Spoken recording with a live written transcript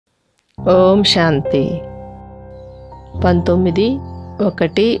ఓం శాంతి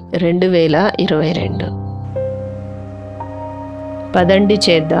 19/1/2022 పదండి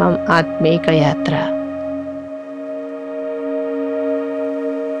చేద్దాం ఆత్మీక యాత్ర.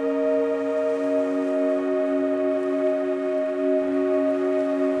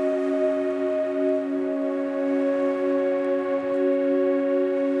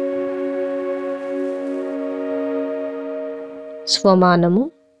 స్వమానము: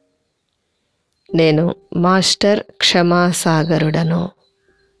 నేను మాస్టర్ క్షమాసాగరుడను.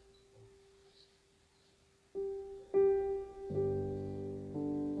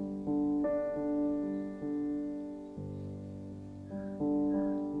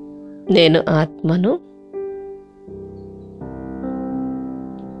 నేను ఆత్మను.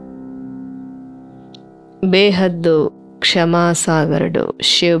 బేహద్దు క్షమాసాగరుడు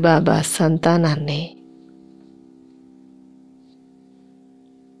శివబాబా సంతానాన్ని.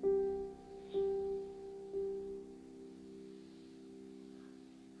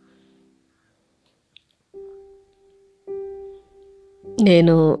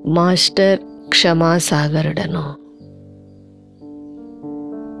 నేను మాస్టర్ క్షమాసాగరుడను.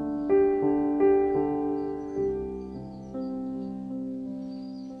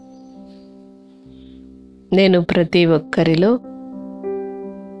 నేను ప్రతి ఒక్కరిలో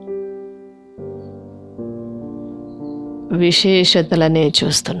విశేషతలనే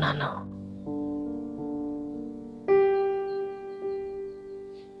చూస్తున్నాను.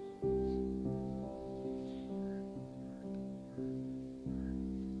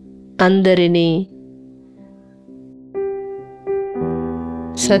 అందరినీ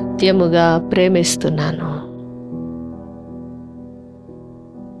సత్యముగా ప్రేమిస్తున్నాను.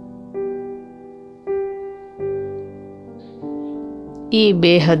 ఈ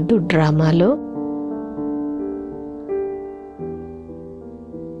బేహద్దు డ్రామాలో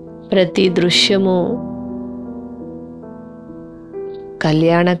ప్రతి దృశ్యము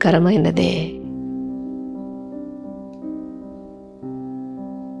కళ్యాణకరమైనదే.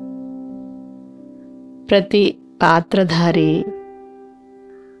 ప్రతి పాత్రధారి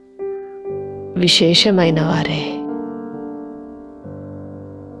విశేషమైన వారే.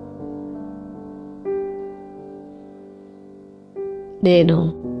 నేను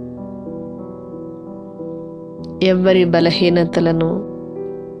ఎవ్వరి బలహీనతలను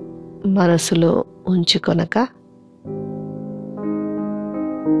మనసులో ఉంచుకొనక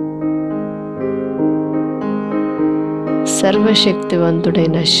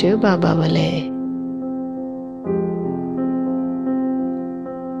సర్వశక్తివంతుడైన శివబాబా వలె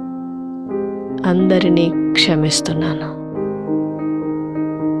అందరినీ క్షమిస్తున్నాను.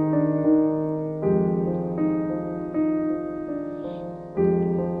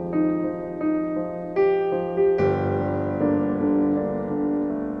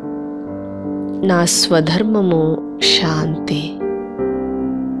 నా స్వధర్మము శాంతి.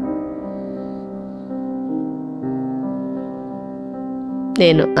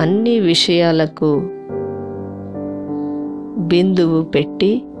 నేను అన్ని విషయాలకు బిందువు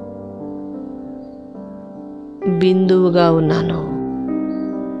పెట్టి బిందువుగా ఉన్నాను.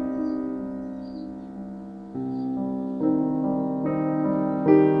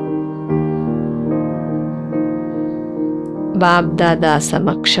 బాబ్దాదా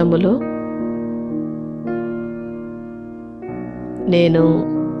సమక్షములో నేను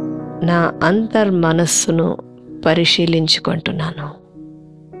నా అంతర్మనస్సును పరిశీలించుకుంటున్నాను.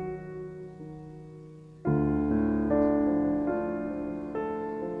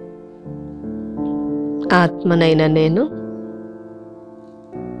 ఆత్మనైన నేను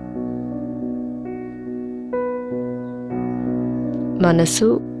మనసు,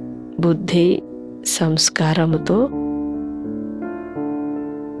 బుద్ధి, సంస్కారముతో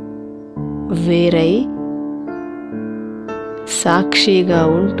వేరై సాక్షిగా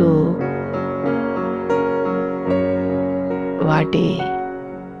ఉంటూ వాటి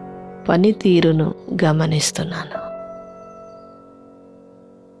పనితీరును గమనిస్తున్నాను.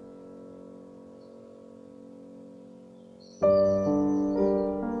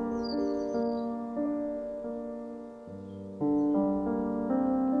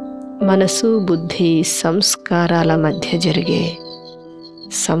 మనసు, బుద్ధి, సంస్కారాల మధ్య జరిగే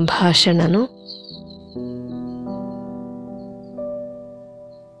సంభాషణను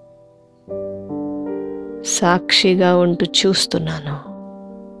సాక్షిగా ఉంటూ చూస్తున్నాను.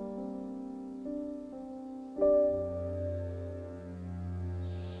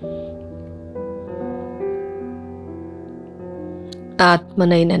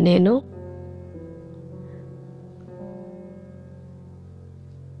 ఆత్మనైన నేను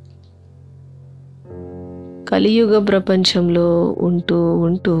కలియుగ ప్రపంచంలో ఉంటూ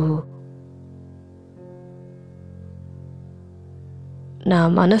నా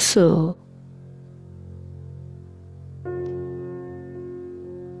మనస్సు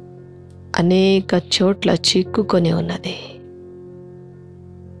అనేక చోట్ల చిక్కుకొని ఉన్నది,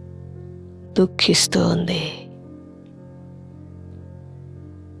 దుఃఖిస్తూ ఉంది.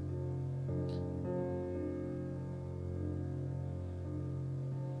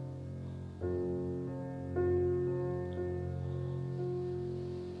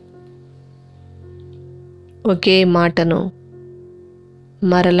 ఒకే మాటను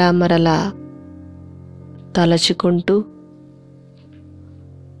మరలా మరలా తలచుకుంటూ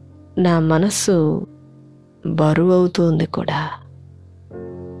నా మనస్సు బరువవుతుంది కూడా.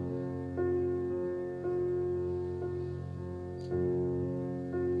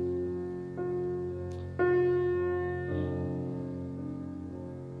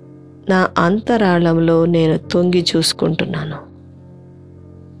 నా అంతరాళంలో నేను తొంగి చూసుకుంటున్నాను.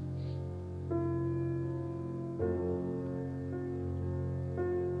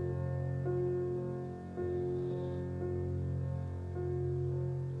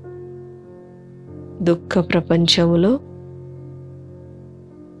 దుఃఖ ప్రపంచములో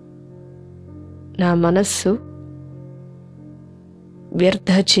నా మనస్సు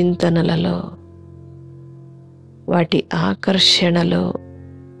వ్యర్థ చింతనలలో, వాటి ఆకర్షణలో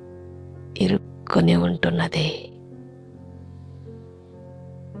ఇరుక్కొని ఉంటున్నది.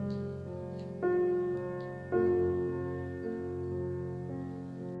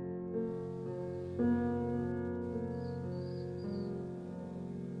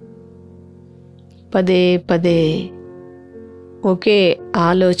 పదే పదే ఒకే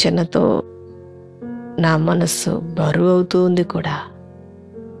ఆలోచనతో నా మనస్సు బరువవుతుంది కూడా.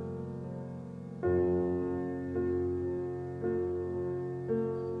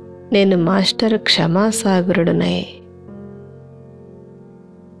 నేను మాస్టర్ క్షమాసాగరుడునై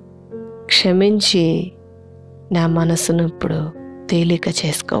క్షమించి నా మనసును ఇప్పుడు తేలిక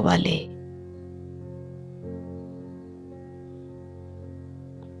చేసుకోవాలి.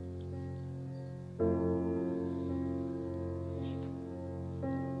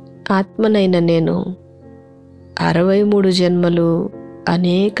 ఆత్మనైన నేను 63 జన్మలు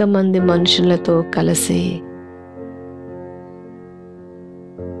అనేక మంది మనుషులతో కలిసి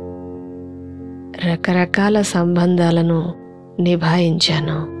రకరకాల సంబంధాలను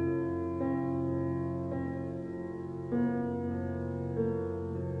నిభాయించాను.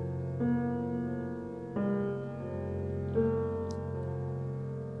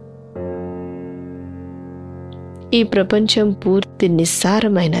 ఈ ప్రపంచం పూర్తి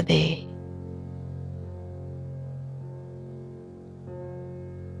నిస్సారమైనదే.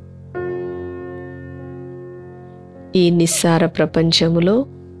 ఈ నిస్సార ప్రపంచములో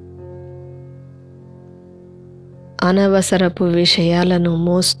అనవసరపు విషయాలను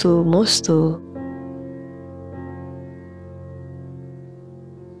మోస్తూ మోస్తూ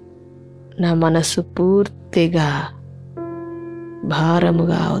నా మనసు పూర్తిగా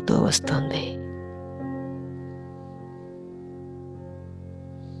భారముగా అవుతూ వస్తుంది.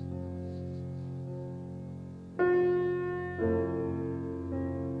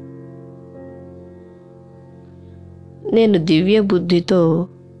 నేను దివ్య బుద్ధితో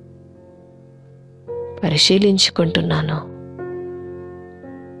పరిశీలించుకుంటున్నాను.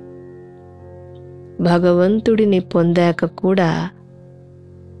 భగవంతుడిని పొందాక కూడా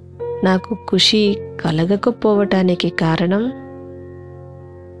నాకు ఖుషి కలగకపోవటానికి కారణం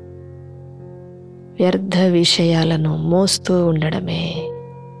వ్యర్థ విషయాలను మోస్తూ ఉండడమే.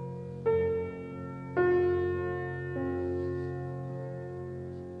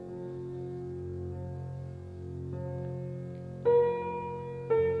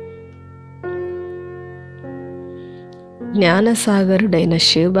 జ్ఞానసాగరుడైన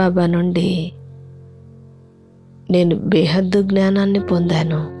శివబాబా నుండి నేను బేహద్దు జ్ఞానాన్ని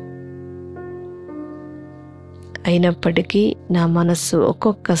పొందాను. అయినప్పటికీ నా మనస్సు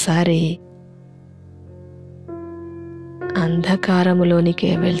ఒక్కొక్కసారి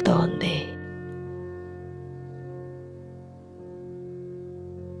అంధకారములోనికే వెళ్తూ ఉంది.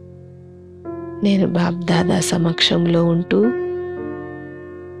 నేను బాబ్దాదా సమక్షంలో ఉంటూ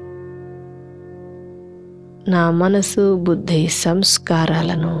నా మనసు బుద్ధి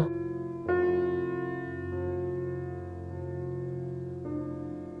సంస్కారాలను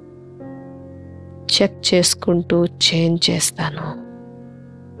చెక్ చేసుకుంటూ చేంజ్ చేస్తాను.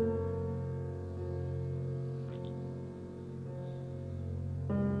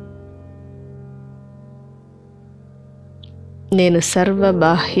 నేను సర్వ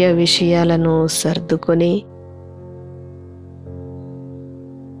బాహ్య విషయాలను సర్దుకొని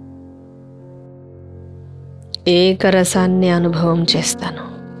ఏకరసాన్ని అనుభవం చేస్తాను.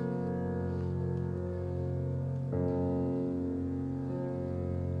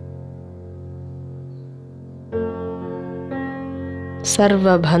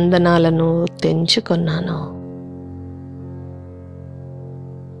 సర్వ బంధనాలను తెంచుకున్నాను.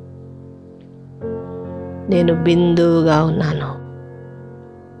 నేను బిందువుగా ఉన్నాను.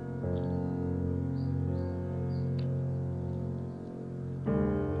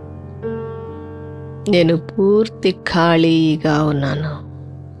 నేను పూర్తి ఖాళీగా ఉన్నాను.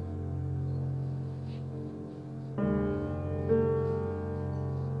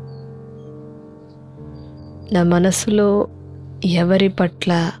 నా మనసులో ఎవరి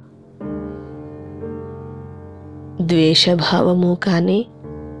పట్ల ద్వేషభావము కానీ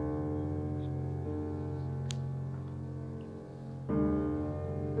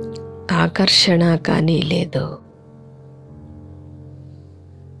ఆకర్షణ కానీ లేదు.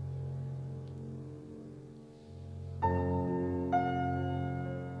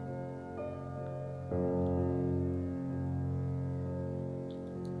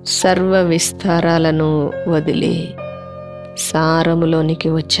 సర్వ విస్తారాలను వదిలి సారములోనికి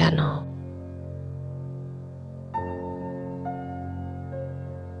వచ్చాను.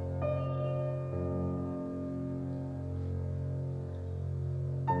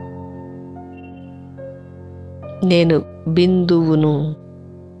 నేను బిందువును.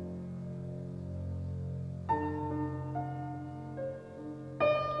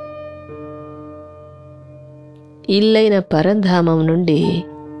 ఇల్లైన పరంధామం నుండి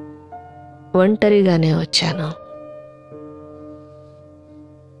ఒంటరిగానే వచ్చాను.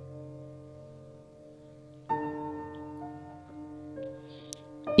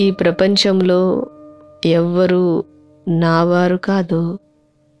 ఈ ప్రపంచంలో ఎవ్వరూ నావారు కాదు.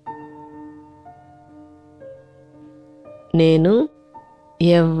 నేను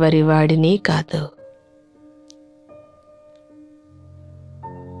ఎవ్వరి వాడిని కాదు.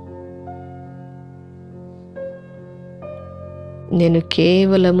 నేను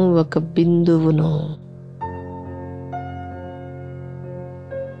కేవలము ఒక బిందువును.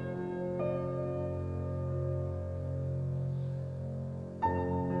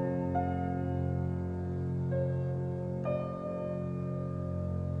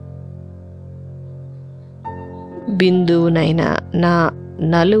 బిందువునైనా నా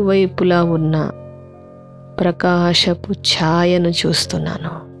నలువైపులా ఉన్న ప్రకాశపు ఛాయను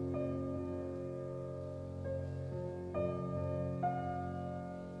చూస్తున్నాను.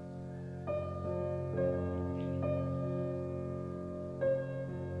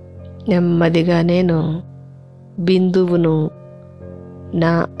 నెమ్మదిగా నేను బిందువును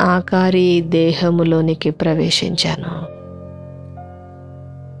నా ఆకారీ దేహములోనికి ప్రవేశించాను.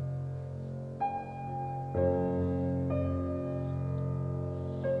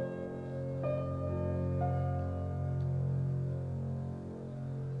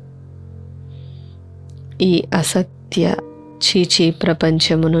 ఈ అసత్య చీచీ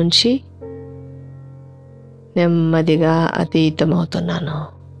ప్రపంచము నుంచి నెమ్మదిగా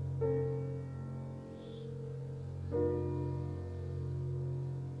అతీతమవుతున్నాను.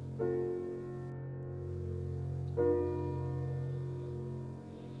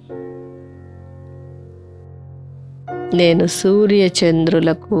 నేను సూర్య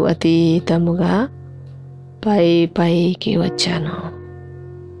చంద్రులకు అతీతముగా పైకి వచ్చాను.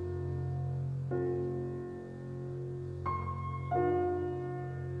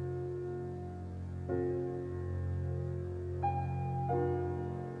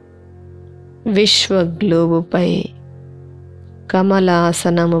 విశ్వ గ్లోబుపై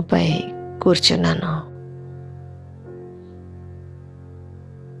కమలాసనముపై కూర్చున్నాను.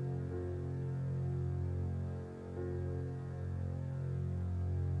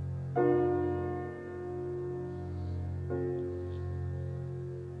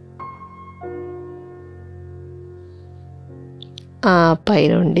 ఆ పై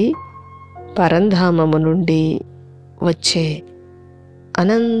నుండి పరంధామము నుండి వచ్చే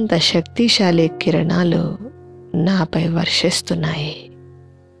అనంత శక్తిశాలి కిరణాలు నాపై వర్షిస్తున్నాయి.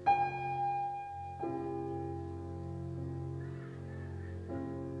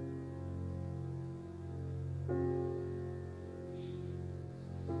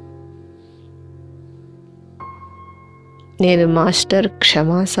 నేను మాస్టర్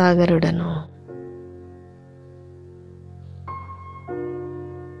క్షమాసాగరుడను.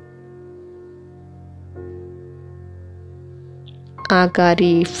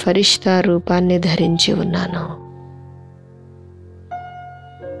 ఆకారి ఫరిష్తా రూపాన్ని ధరించి ఉన్నాను.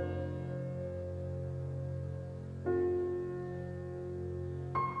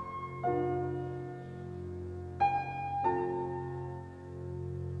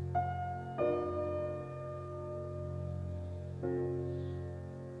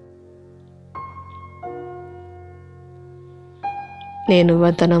 నేను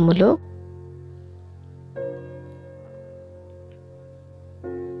వదనములో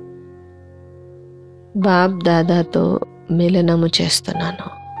బాప్ దాదాతో మిలనము చేస్తున్నాను.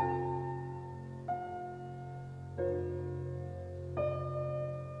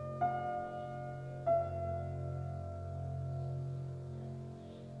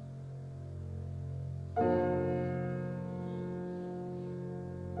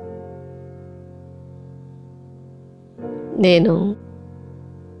 నేను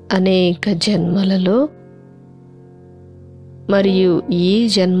అనేక జన్మలలో మరియు ఈ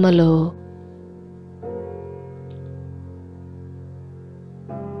జన్మలో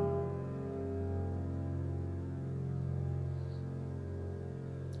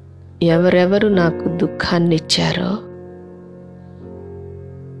ఎవరెవరు నాకు దుఃఖాన్ని ఇచ్చారో,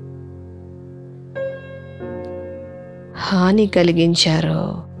 హాని కలిగించారో,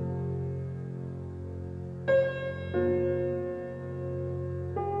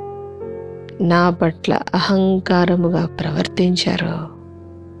 నా పట్ల అహంకారముగా ప్రవర్తించారో,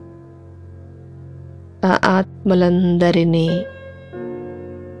 ఆ ఆత్మలందరినీ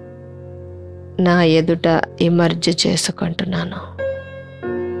నా ఎదుట ఇమర్జ్ చేసుకుంటున్నాను.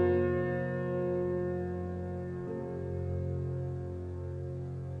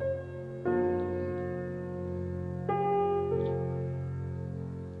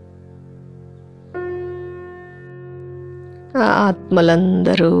 ఆ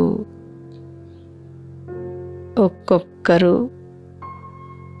ఆత్మలందరూ ఒక్కొక్కరు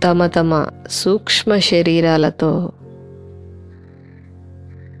తమ తమ సూక్ష్మ శరీరాలతో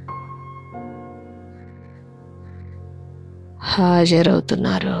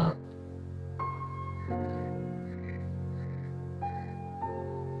హాజరవుతున్నారు.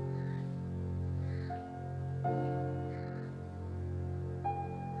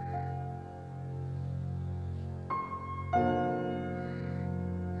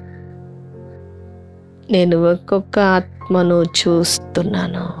 నేను ఒక్కొక్క ఆత్మను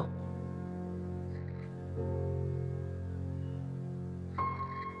చూస్తున్నాను.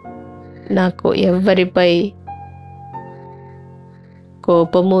 నాకు ఎవ్వరిపై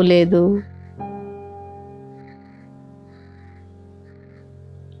కోపము లేదు,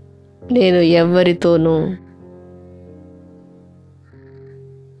 నేను ఎవ్వరితోనూ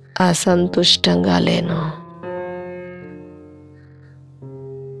అసంతుష్టంగా లేను.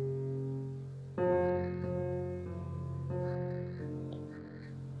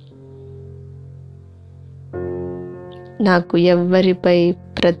 నాకు ఎవ్వరిపై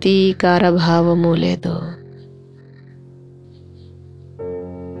ప్రతీకార భావము లేదు.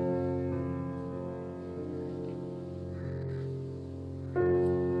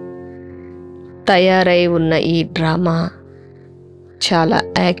 తయారై ఉన్న ఈ డ్రామా చాలా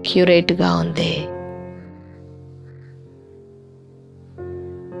యాక్యురేట్గా ఉంది.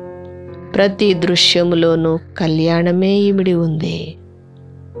 ప్రతి దృశ్యములోనూ కళ్యాణమే ఇమిడి ఉంది.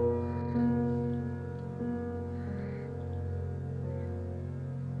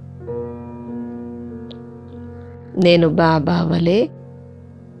 నేను బాబా వలె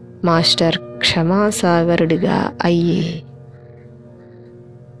మాస్టర్ క్షమాసాగరుడిగా అయ్యి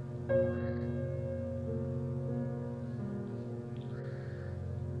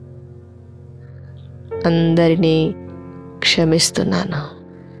అందరినీ క్షమిస్తున్నాను.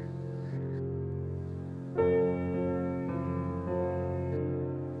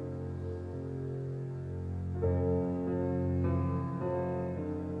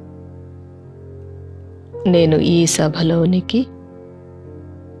 నేను ఈ సభలోనికి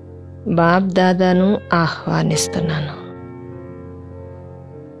బాప్ దాదాను ఆహ్వానిస్తున్నాను.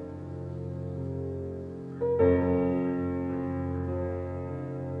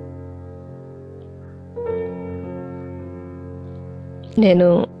 నేను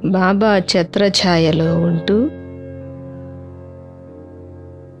బాబా ఛత్రఛాయలో ఉంటూ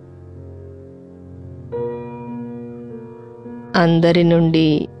అందరి నుండి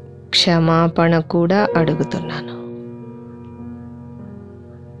క్షమాపణ కూడా అడుగుతున్నాను.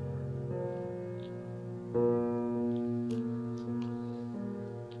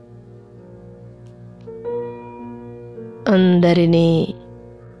 అందరినీ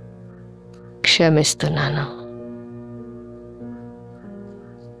క్షమిస్తున్నాను.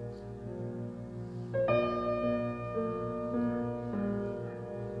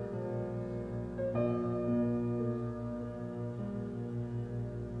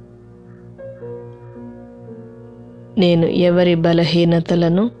 నేను ఎవరి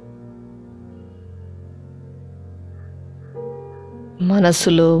బలహీనతలను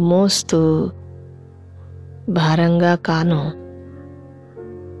మనసులో మోస్తూ భారంగా కాను.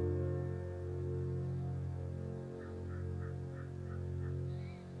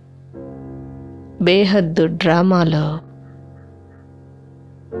 బేహద్దు డ్రామాలో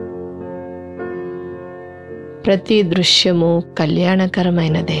ప్రతి దృశ్యము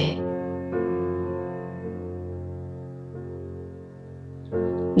కళ్యాణకరమైనదే.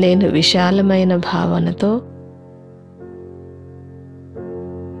 నేను విశాలమైన భావనతో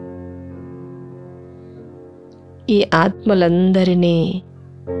ఈ ఆత్మలందరినీ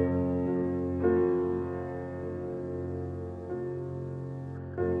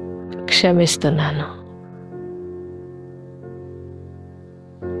క్షమిస్తున్నాను.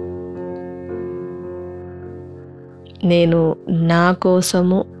 నేను నా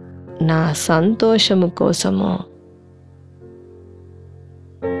కోసము, నా సంతోషము కోసము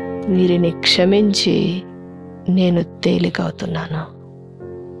వీరిని క్షమించి నేను తేలికవుతున్నాను.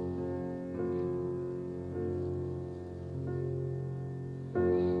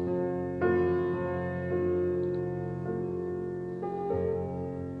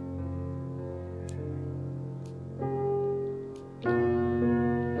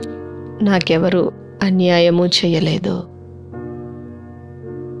 నాకెవరు అన్యాయము చేయలేదు,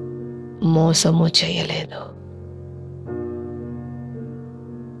 మోసము చేయలేదు.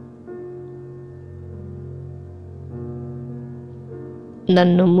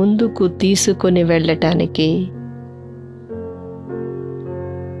 నన్ను ముందుకు తీసుకొని వెళ్ళటానికి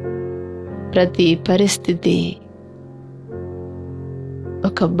ప్రతి పరిస్థితి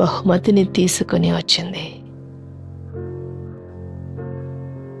ఒక బహుమతిని తీసుకొని వచ్చింది.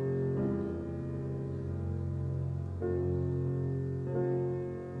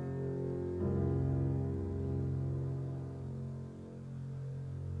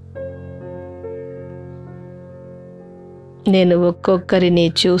 నేను ఒక్కొక్కరిని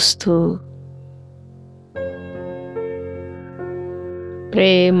చూస్తూ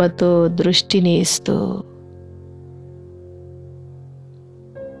ప్రేమతో దృష్టిని ఇస్తూ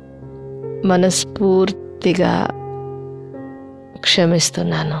మనస్ఫూర్తిగా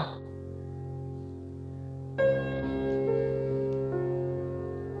క్షమిస్తున్నాను.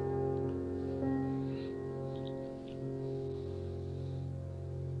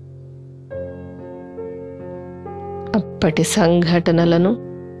 అప్పటి సంఘటనలను,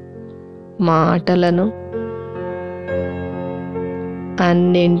 మాటలను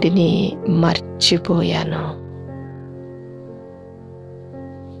అన్నింటినీ మర్చిపోయాను.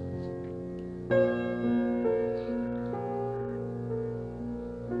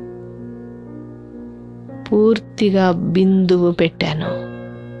 పూర్తిగా బిందువు పెట్టాను.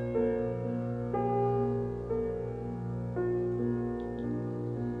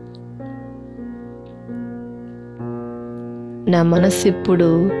 నా మనసు ఇప్పుడు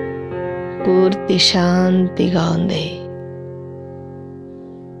పూర్తి శాంతిగా ఉంది.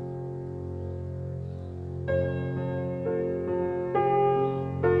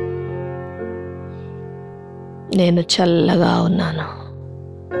 నేను చల్లగా ఉన్నాను.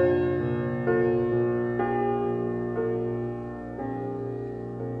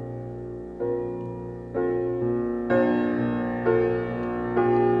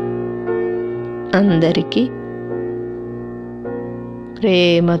 అందరికీ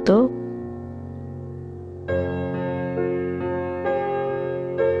ప్రేమతో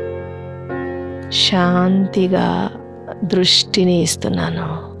శాంతిగా దృష్టిని ఇస్తున్నాను.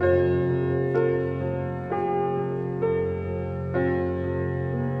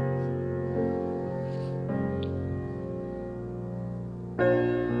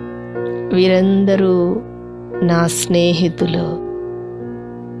 వీరందరూ నా స్నేహితులు.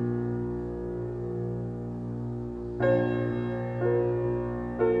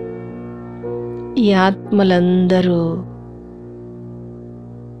 ఈ ఆత్మలందరూ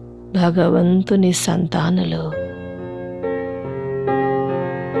భగవంతుని సంతానులు.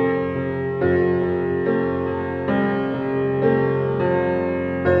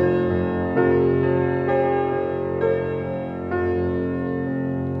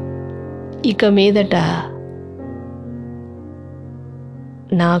 ఇక మీదట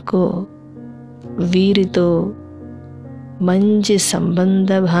నాకు వీరితో మంచి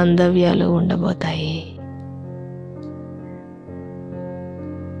సంబంధ బాంధవ్యాలు ఉండబోతాయి.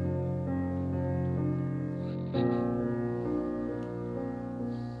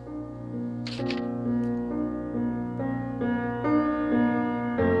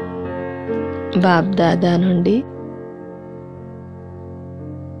 బాప్ దాదా నుండి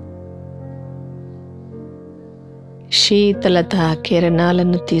శీతలత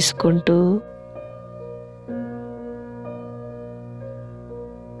కిరణాలను తీసుకుంటూ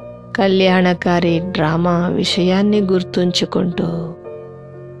కళ్యాణకారి డ్రామా విషయాన్ని గుర్తుంచుకుంటూ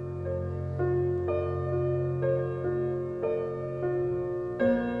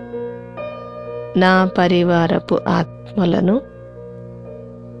నా పరివారపు ఆత్మలను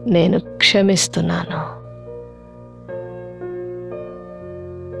నేను క్షమిస్తున్నాను.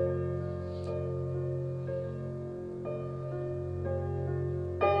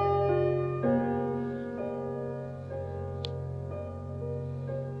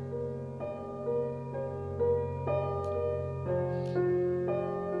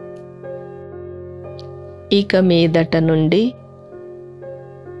 ఇక మీదట నుండి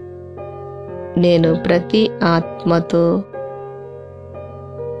నేను ప్రతి ఆత్మతో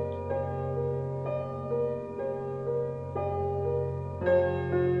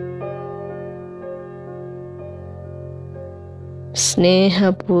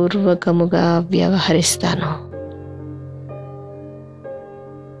స్నేహపూర్వకముగా వ్యవహరిస్తాను.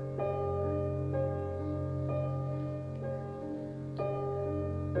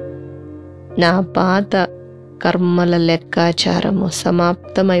 నా పాత కర్మల లెక్కాచారము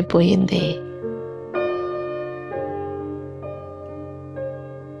సమాప్తమైపోయింది.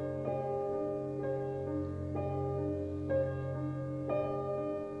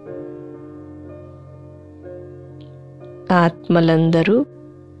 ఆత్మలందరూ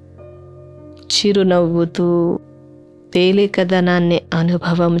చిరునవ్వుతూ తేలికదనాన్ని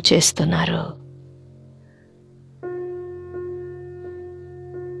అనుభవం చేస్తున్నారు.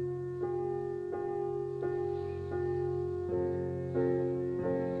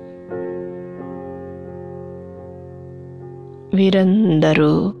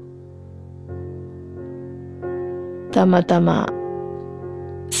 వీరందరూ తమ తమ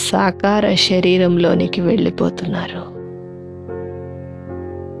సాకార శరీరంలోనికి వెళ్ళిపోతున్నారు.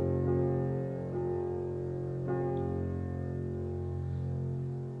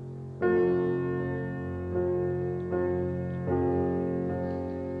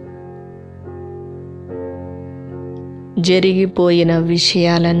 జరిగిపోయిన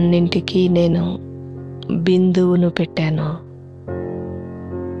విషయాలన్నింటికీ నేను బిందువును పెట్టాను.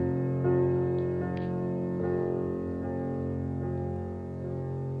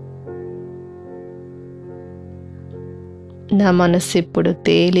 నా మనసు ఇప్పుడు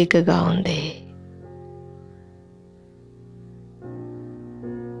తేలికగా ఉంది.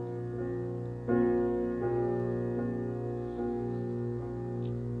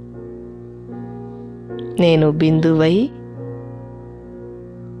 నేను బిందువై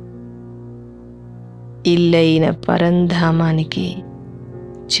ఇల్లైన పరంధామానికి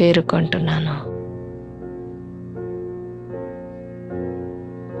చేరుకుంటున్నాను.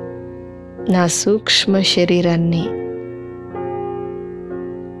 నా సూక్ష్మ శరీరాన్ని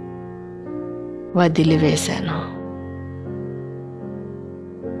వదిలివేశాను.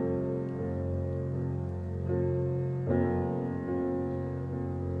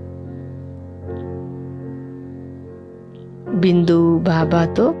 బిందువు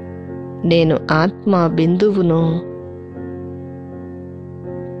బాబాతో నేను ఆత్మ బిందువును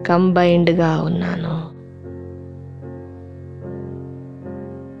కంబైన్డ్గా ఉన్నాను.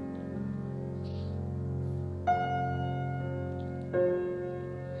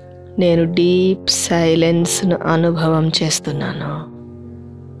 నేను డీప్ సైలెన్స్ను అనుభవం చేస్తున్నాను.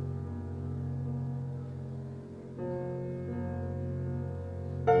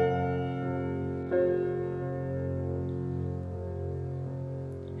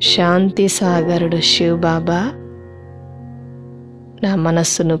 శాంతి సాగరుడు శివ్ బాబా నా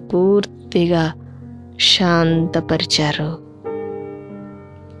మనస్సును పూర్తిగా శాంతపరిచారు.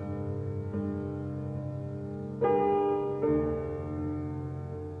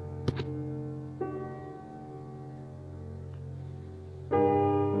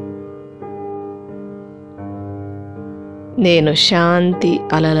 నేను శాంతి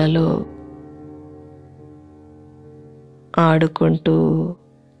అలలలో ఆడుకుంటూ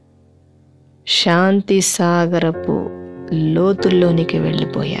శాంతి సాగరపు లోతుల్లోనికి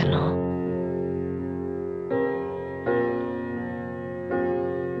వెళ్ళిపోయాను.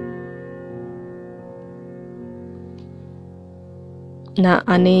 నా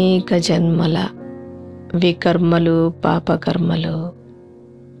అనేక జన్మల వికర్మలు పాపకర్మలు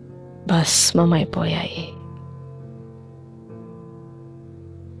భస్మమైపోయాయి.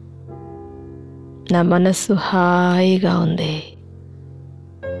 నా మనస్సు హాయిగా ఉంది.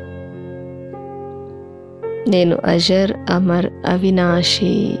 నేను అజర్ అమర్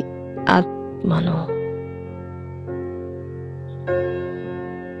అవినాశి ఆత్మను,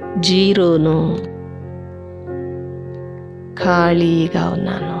 జీరోను, ఖాళీగా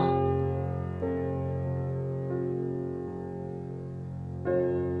ఉన్నాను.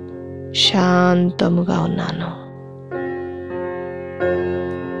 శాంతముగా ఉన్నాను.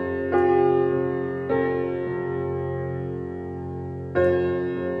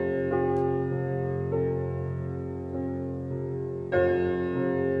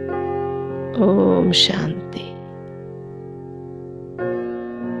 ఓం శాంతి.